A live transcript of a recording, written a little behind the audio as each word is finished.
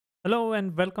Hello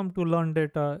and welcome to Learn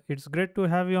Data. It's great to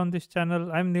have you on this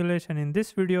channel. I'm Nilesh, and in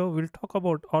this video, we'll talk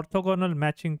about orthogonal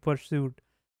matching pursuit.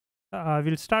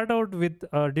 We'll start out with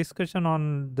a discussion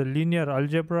on the linear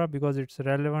algebra because it's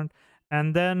relevant,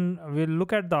 and then we'll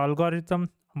look at the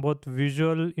algorithm, both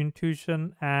visual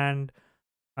intuition and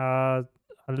uh,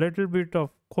 a little bit of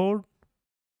code,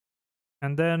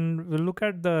 and then we'll look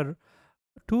at the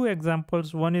two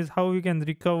examples. One is how we can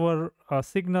recover a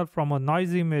signal from a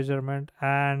noisy measurement,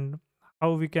 and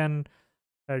how we can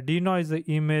denoise the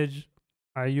image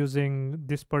using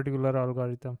this particular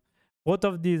algorithm. Both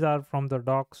of these are from the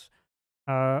docs.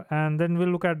 And then we'll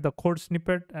look at the code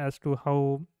snippet as to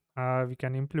how we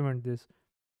can implement this.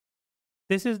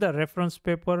 This is the reference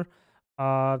paper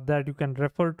that you can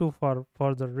refer to for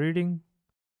further reading.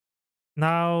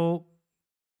 Now,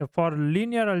 for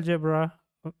linear algebra,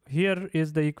 here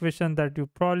is the equation that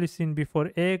you've probably seen before.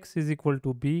 Ax is equal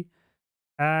to b.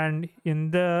 And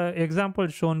in the example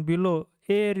shown below,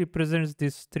 A represents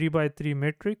this 3 by 3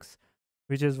 matrix,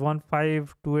 which is 1,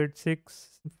 5, 2, 8,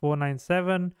 6, 4, 9,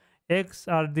 7. X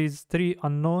are these three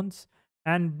unknowns,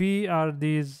 and B are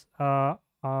these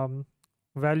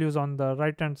values on the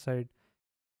right hand side.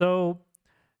 So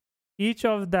each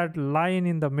of that line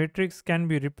in the matrix can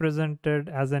be represented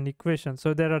as an equation.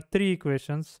 So there are three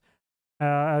equations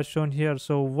as shown here.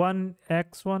 So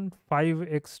 1x1,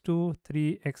 5x2,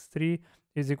 3x3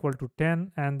 is equal to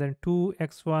 10, and then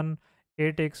 2x1,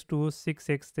 8x2,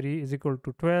 6x3 is equal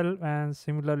to 12, and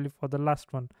similarly for the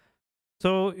last one.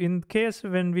 So in case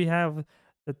when we have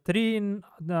the three in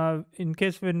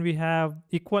case when we have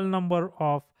equal number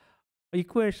of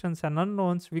equations and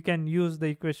unknowns, we can use the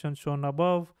equation shown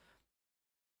above,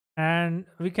 and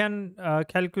we can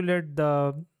calculate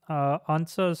the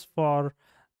answers for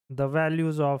the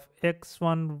values of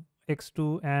x1,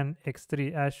 x2, and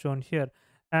x3 as shown here.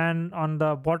 And on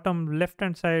the bottom left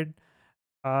hand side,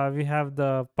 we have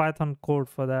the Python code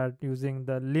for that using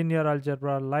the linear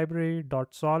algebra library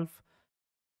 .solve.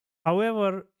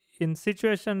 However, in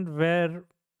situation where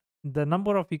the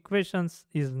number of equations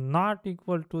is not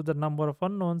equal to the number of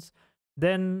unknowns,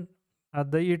 then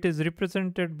it is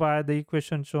represented by the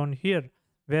equation shown here,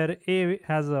 where a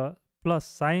has a plus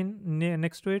sign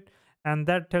next to it, and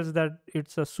that tells that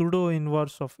it's a pseudo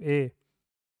inverse of a.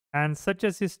 And such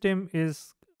a system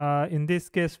is in this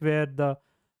case where the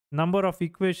number of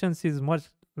equations is much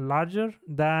larger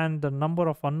than the number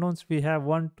of unknowns. We have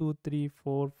 1 2 3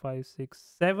 4 5 6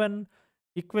 7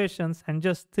 equations and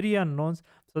just 3 unknowns,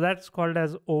 so that's called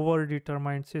as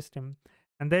overdetermined system.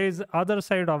 And there is other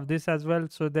side of this as well,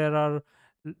 so there are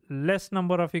less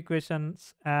number of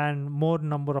equations and more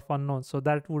number of unknowns, so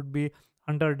that would be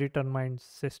underdetermined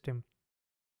system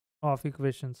of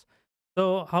equations.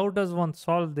 So how does one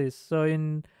solve this? So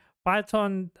in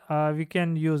Python, we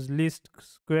can use least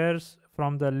squares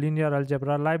from the linear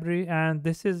algebra library, and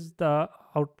this is the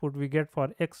output we get for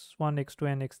x1,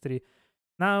 x2, and x3.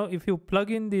 Now, if you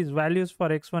plug in these values for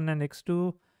x1 and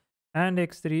x2 and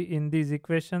x3 in these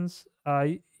equations,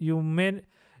 you may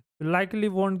likely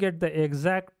won't get the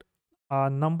exact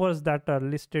numbers that are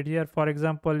listed here. For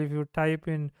example, if you type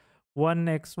in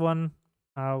 1x1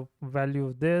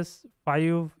 value this,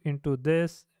 5 into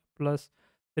this, plus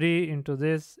 3 into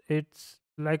this, it's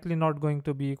likely not going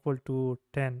to be equal to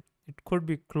 10. It could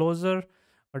be closer,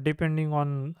 depending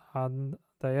on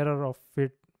the error of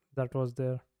fit that was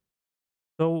there.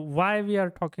 So why we are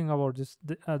talking about this?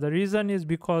 The reason is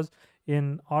because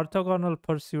in orthogonal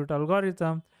pursuit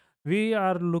algorithm, we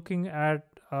are looking at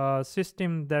a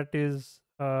system that is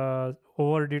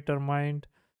overdetermined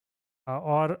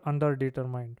or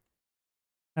underdetermined.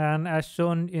 And as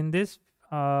shown in this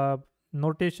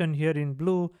notation here in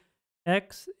blue,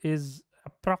 x is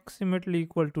approximately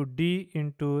equal to d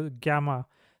into gamma.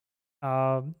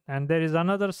 And there is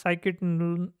another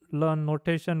scikit-learn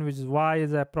notation, which is y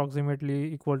is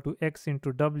approximately equal to x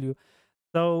into w.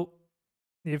 So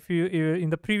if you in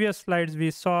the previous slides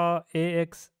we saw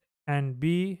ax and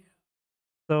b.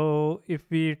 So if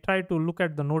we try to look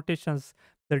at the notations,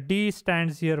 the d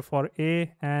stands here for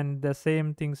a, and the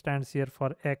same thing stands here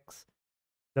for x.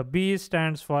 The b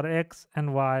stands for x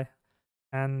and y,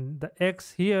 and the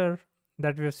x here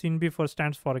that we have seen before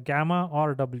stands for gamma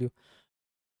or w.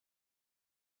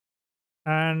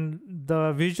 And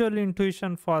the visual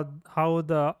intuition for how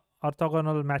the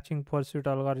orthogonal matching pursuit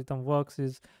algorithm works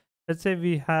is, let's say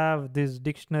we have this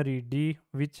dictionary D,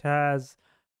 which has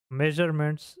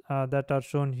measurements that are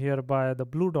shown here by the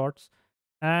blue dots,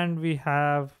 and we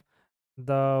have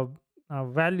the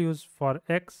values for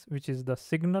X, which is the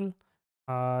signal,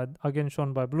 again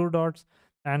shown by blue dots,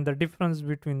 and the difference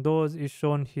between those is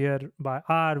shown here by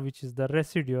R, which is the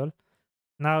residual.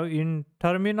 Now, in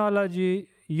terminology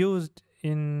used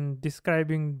in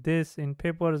describing this in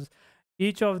papers,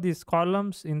 each of these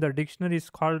columns in the dictionary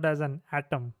is called as an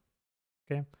atom.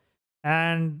 Okay,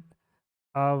 and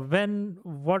when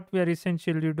what we are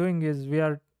essentially doing is we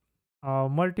are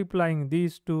multiplying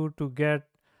these two to get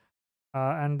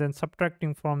and then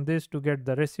subtracting from this to get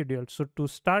the residual. So to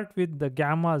start with, the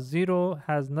gamma 0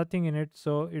 has nothing in it,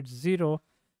 so it's 0,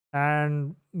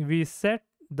 and we set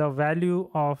the value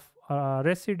of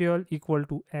residual equal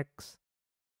to x.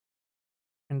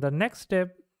 In the next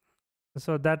step,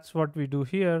 so that's what we do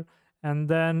here, and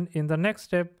then in the next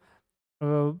step,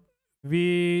 uh,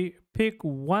 we pick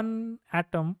one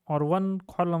atom or one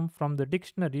column from the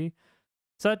dictionary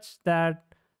such that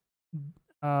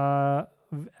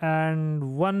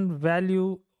and one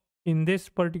value in this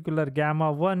particular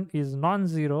gamma 1 is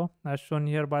non-zero, as shown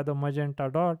here by the magenta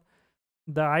dot.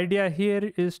 The idea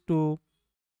here is to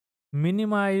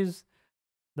minimize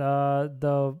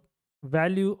the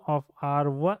value of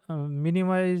r1,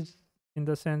 minimize in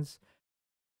the sense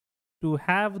to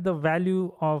have the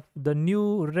value of the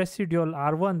new residual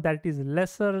r1 that is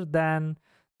lesser than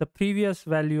the previous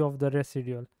value of the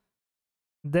residual.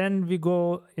 Then we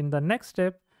go in the next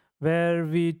step where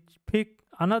we pick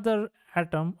another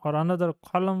atom or another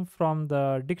column from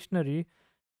the dictionary,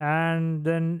 and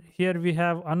then here we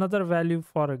have another value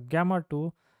for gamma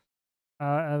 2,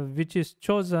 which is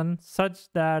chosen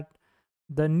such that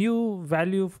the new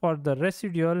value for the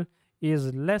residual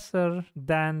is lesser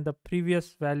than the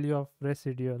previous value of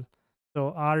residual.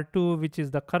 So R2, which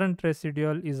is the current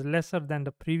residual, is lesser than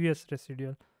the previous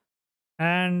residual.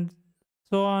 And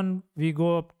so on. We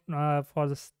go up for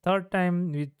the third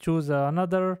time, we choose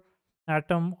another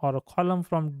atom or a column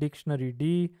from dictionary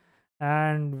D,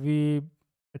 and we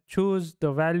choose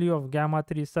the value of gamma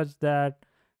 3 such that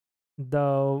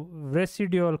the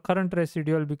current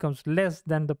residual becomes less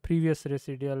than the previous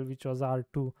residual, which was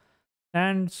R2,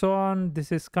 and so on.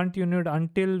 This is continued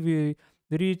until we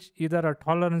reach either a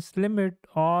tolerance limit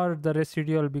or the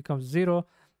residual becomes 0,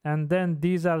 and then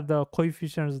these are the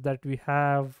coefficients that we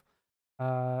have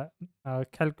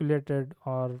calculated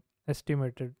or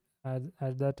estimated,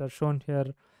 as that are shown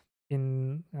here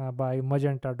in by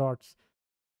magenta dots.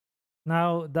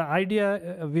 Now the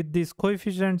idea with these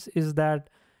coefficients is that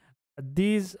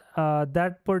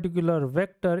that particular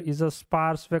vector is a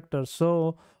sparse vector,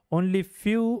 so only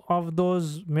few of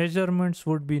those measurements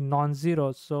would be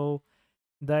non-zero. So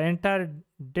the entire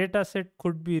data set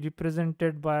could be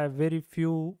represented by very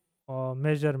few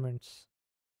measurements,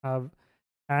 uh,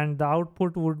 and the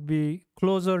output would be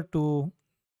closer to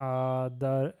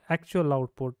the actual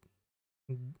output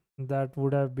that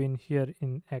would have been here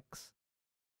in X.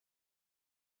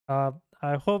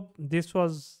 I hope this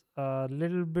was a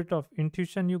little bit of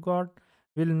intuition you got.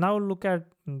 We'll now look at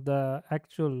the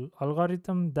actual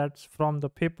algorithm that's from the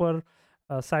paper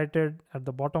cited at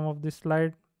the bottom of this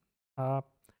slide. Uh,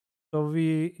 so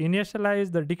we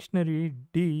initialize the dictionary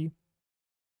D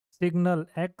signal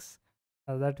X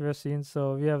that we have seen.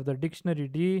 So we have the dictionary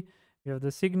D, we have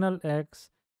the signal X,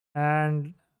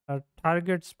 and a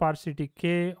target sparsity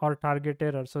K or target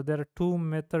error. So there are two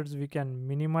methods we can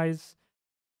minimize.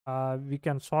 We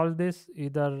can solve this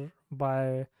either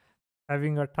by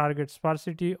having a target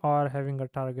sparsity or having a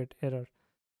target error.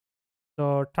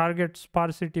 So target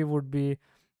sparsity would be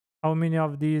how many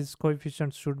of these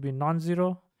coefficients should be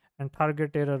non-zero, and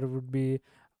target error would be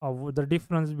the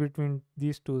difference between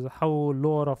these two, how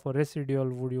lower of a residual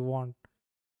would you want.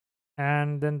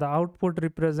 And then the output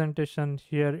representation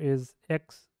here is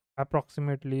X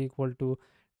approximately equal to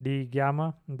D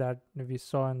gamma that we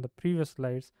saw in the previous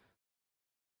slides.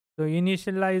 So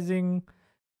initializing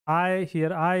I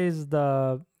here, I is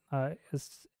the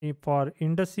for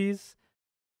indices,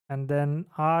 and then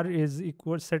R is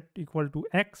set equal to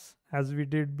X as we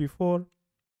did before,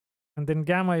 and then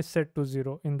gamma is set to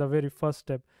 0 in the very first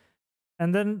step.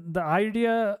 And then the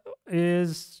idea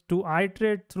is to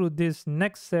iterate through this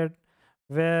next set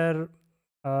where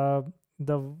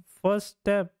the first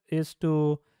step is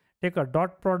to take a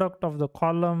dot product of the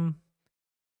column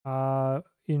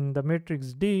in the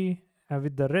matrix D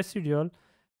with the residual,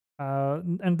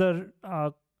 and the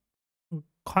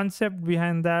concept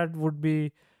behind that would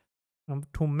be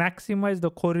to maximize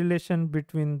the correlation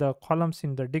between the columns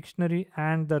in the dictionary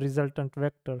and the resultant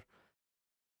vector.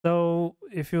 So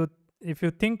if you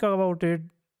think about it,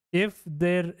 if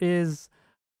there is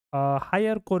a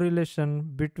higher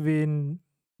correlation between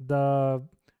the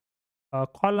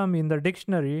column in the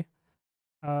dictionary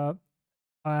uh,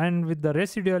 and with the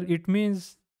residual, it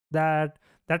means that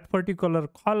that particular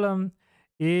column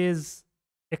is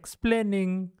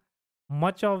explaining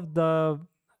much of the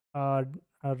uh,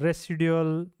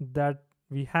 residual that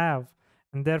we have,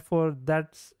 and therefore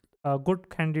that's a good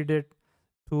candidate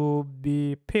to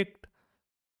be picked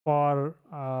for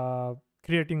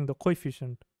creating the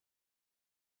coefficient.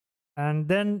 And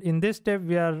then in this step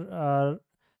we are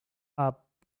uh,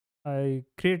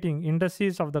 creating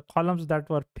indices of the columns that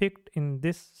were picked in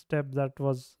this step, that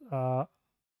was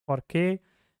for k,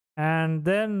 and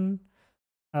then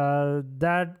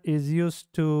that is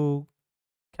used to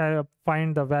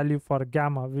find the value for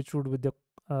gamma, which would be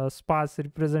the sparse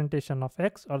representation of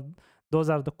x, or those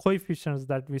are the coefficients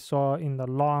that we saw in the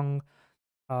long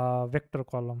vector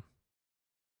column.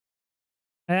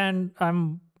 And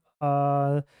I'm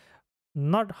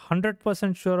not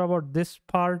 100% sure about this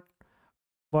part,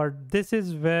 but this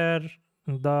is where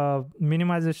the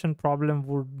minimization problem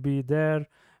would be there,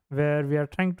 where we are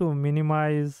trying to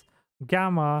minimize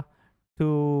gamma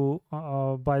to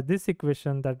by this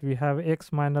equation that we have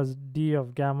x minus d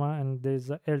of gamma, and there's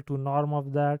a L2 norm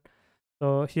of that.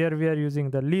 So here we are using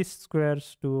the least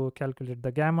squares to calculate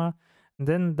the gamma, and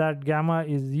then that gamma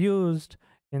is used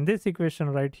in this equation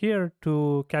right here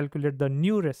to calculate the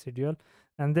new residual,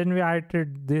 and then we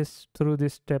iterate this through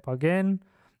this step again,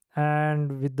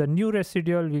 and with the new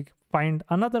residual we find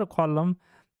another column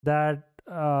that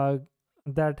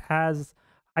that has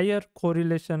higher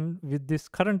correlation with this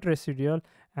current residual,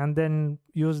 and then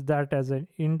use that as an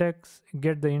index,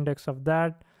 get the index of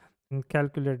that, and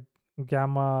calculate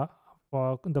gamma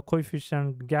for the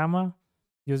coefficient gamma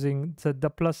using the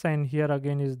plus sign here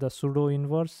again is the pseudo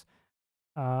inverse,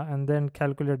 and then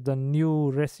calculate the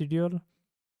new residual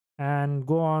and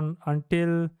go on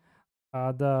until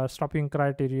the stopping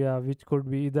criteria, which could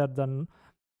be either the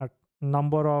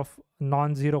number of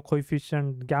non-zero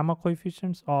coefficient gamma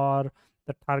coefficients or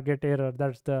the target error.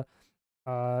 That's the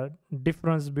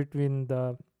difference between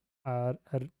the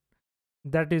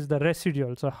that is the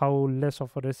residual, so how less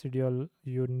of a residual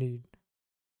you need.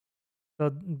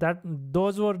 So that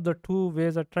those were the two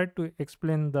ways I tried to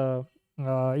explain the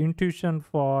intuition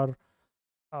for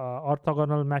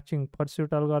orthogonal matching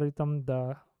pursuit algorithm,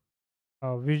 the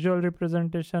visual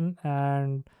representation,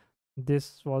 and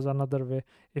this was another way.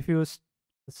 If you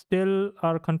still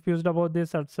are confused about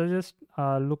this, I'd suggest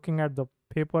looking at the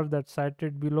paper that's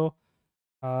cited below.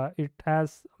 It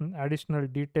has additional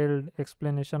detailed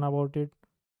explanation about it.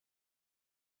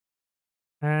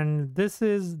 And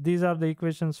these are the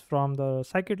equations from the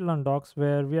scikit-learn docs,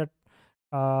 where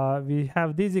we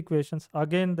have these equations.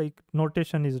 Again, the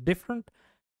notation is different,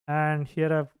 and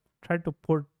here I've tried to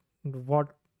put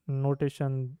what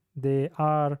notation they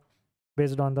are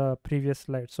based on the previous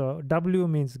slide. So W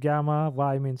means gamma,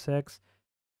 Y means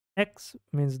X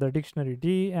means the dictionary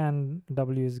D, and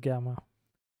W is gamma.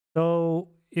 So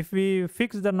if we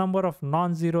fix the number of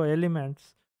non-zero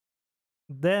elements,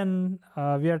 then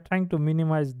we are trying to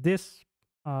minimize this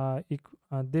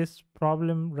this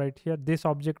problem right here, this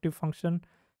objective function.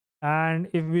 And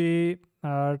if we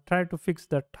try to fix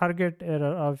the target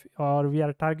error of, or we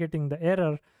are targeting the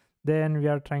error, then we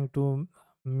are trying to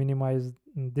minimize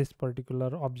this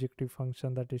particular objective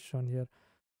function that is shown here,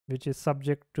 which is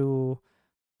subject to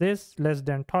this less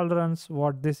than tolerance.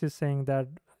 What this is saying that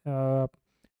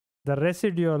the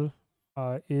residual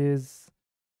is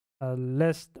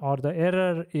less, or the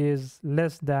error is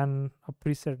less than a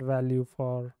preset value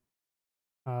for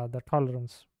the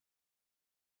tolerance.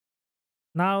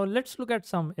 Now let's look at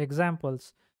some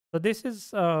examples. So this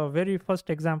is a very first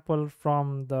example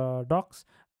from the docs.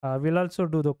 We'll also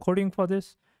do the coding for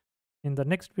this in the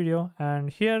next video. And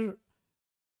here,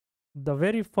 the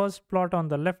very first plot on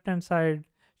the left hand side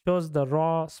shows the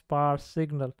raw sparse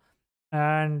signal.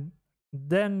 And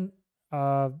then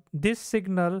this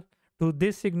signal, to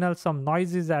this signal some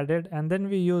noise is added, and then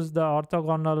we use the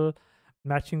orthogonal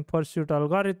matching pursuit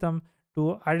algorithm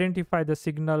to identify the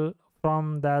signal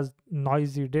from that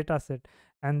noisy dataset.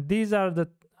 And these are the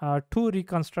two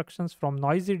reconstructions from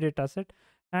noisy dataset,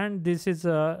 and this is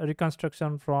a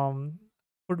reconstruction from,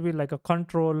 could be like a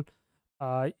control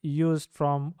used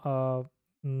from a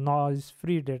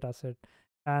noise-free dataset.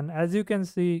 And as you can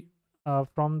see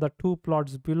from the two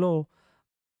plots below,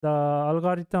 the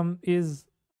algorithm is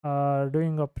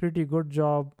doing a pretty good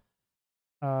job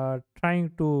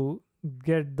trying to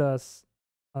get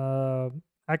the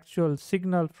actual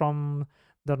signal from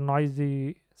the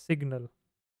noisy signal.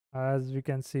 As we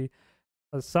can see,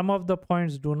 some of the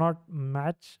points do not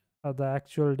match the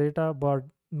actual data, but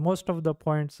most of the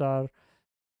points are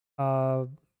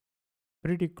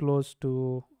pretty close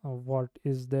to what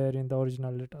is there in the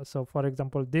original data. So for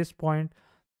example, this point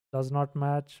does not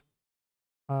match,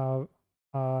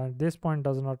 this point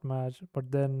does not match,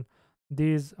 but then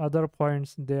these other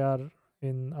points, they are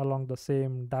in along the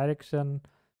same direction,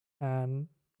 and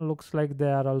looks like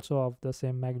they are also of the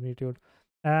same magnitude.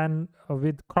 And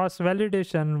with cross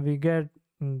validation we get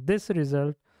this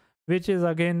result, which is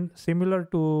again similar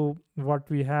to what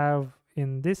we have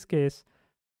in this case,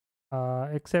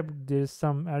 except there's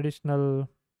some additional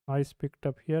noise picked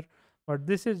up here. But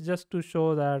this is just to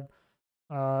show that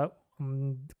uh,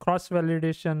 cross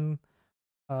validation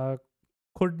uh,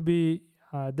 could be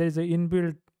there is a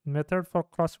inbuilt method for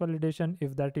cross validation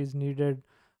if that is needed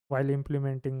while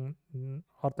implementing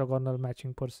orthogonal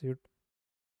matching pursuit.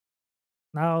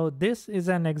 Now this is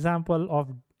an example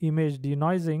of image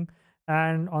denoising,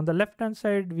 and on the left hand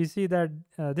side we see that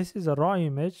this is a raw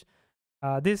image.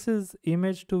 This is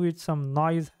image to which some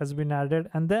noise has been added,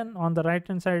 and then on the right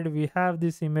hand side we have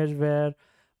this image where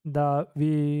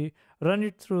we run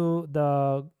it through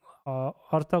the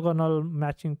orthogonal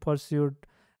matching pursuit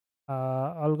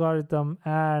algorithm,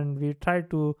 and we try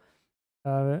to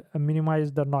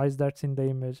minimize the noise that's in the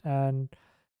image. And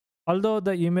although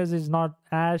the image is not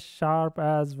as sharp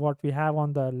as what we have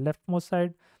on the leftmost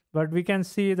side, but we can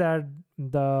see that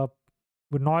the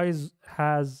noise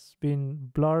has been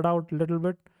blurred out a little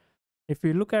bit. If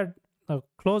we look at a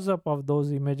close-up of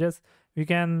those images, we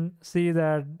can see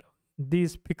that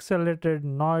this pixelated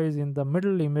noise in the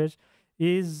middle image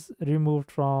is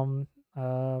removed from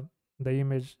the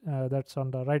image that's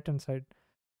on the right hand side.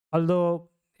 Although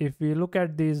if we look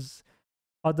at these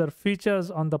other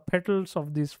features on the petals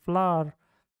of this flower,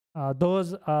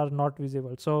 those are not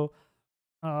visible. So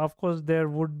of course there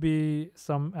would be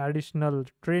some additional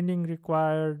training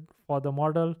required for the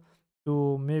model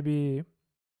to maybe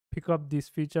pick up these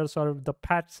features, or the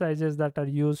patch sizes that are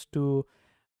used to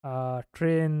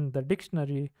train the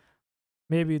dictionary,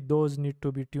 maybe those need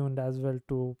to be tuned as well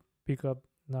to pick up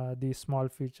these small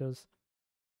features.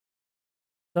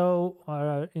 So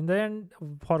in the end,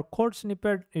 for code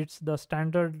snippet, it's the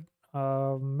standard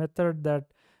method that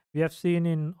we have seen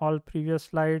in all previous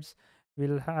slides.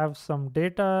 We'll have some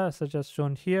data such as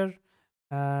shown here,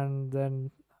 and then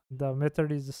the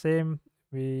method is the same.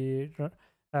 We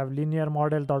have linear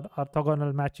model dot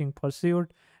orthogonal matching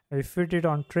pursuit. We fit it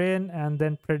on train and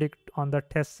then predict on the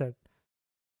test set.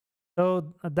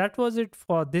 So that was it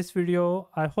for this video.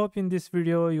 I hope in this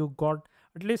video you got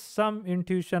at least some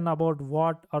intuition about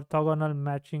what orthogonal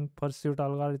matching pursuit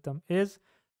algorithm is,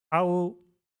 how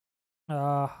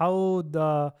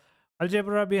the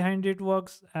algebra behind it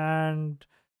works, and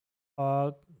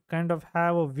kind of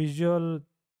have a visual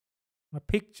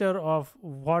picture of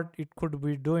what it could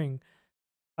be doing.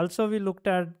 Also, we looked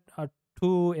at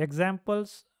two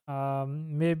examples.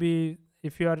 Maybe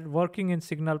if you are working in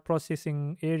signal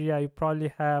processing area, you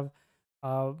probably have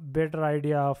a better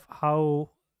idea of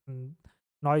how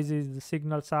noisy the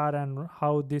signals are and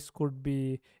how this could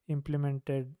be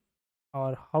implemented,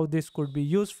 or how this could be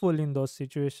useful in those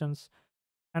situations.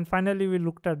 And finally, we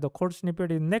looked at the code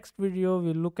snippet. In next video,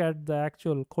 we'll look at the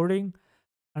actual coding.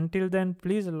 Until then,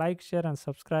 please like, share, and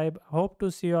subscribe. I hope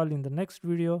to see you all in the next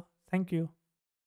video. Thank you.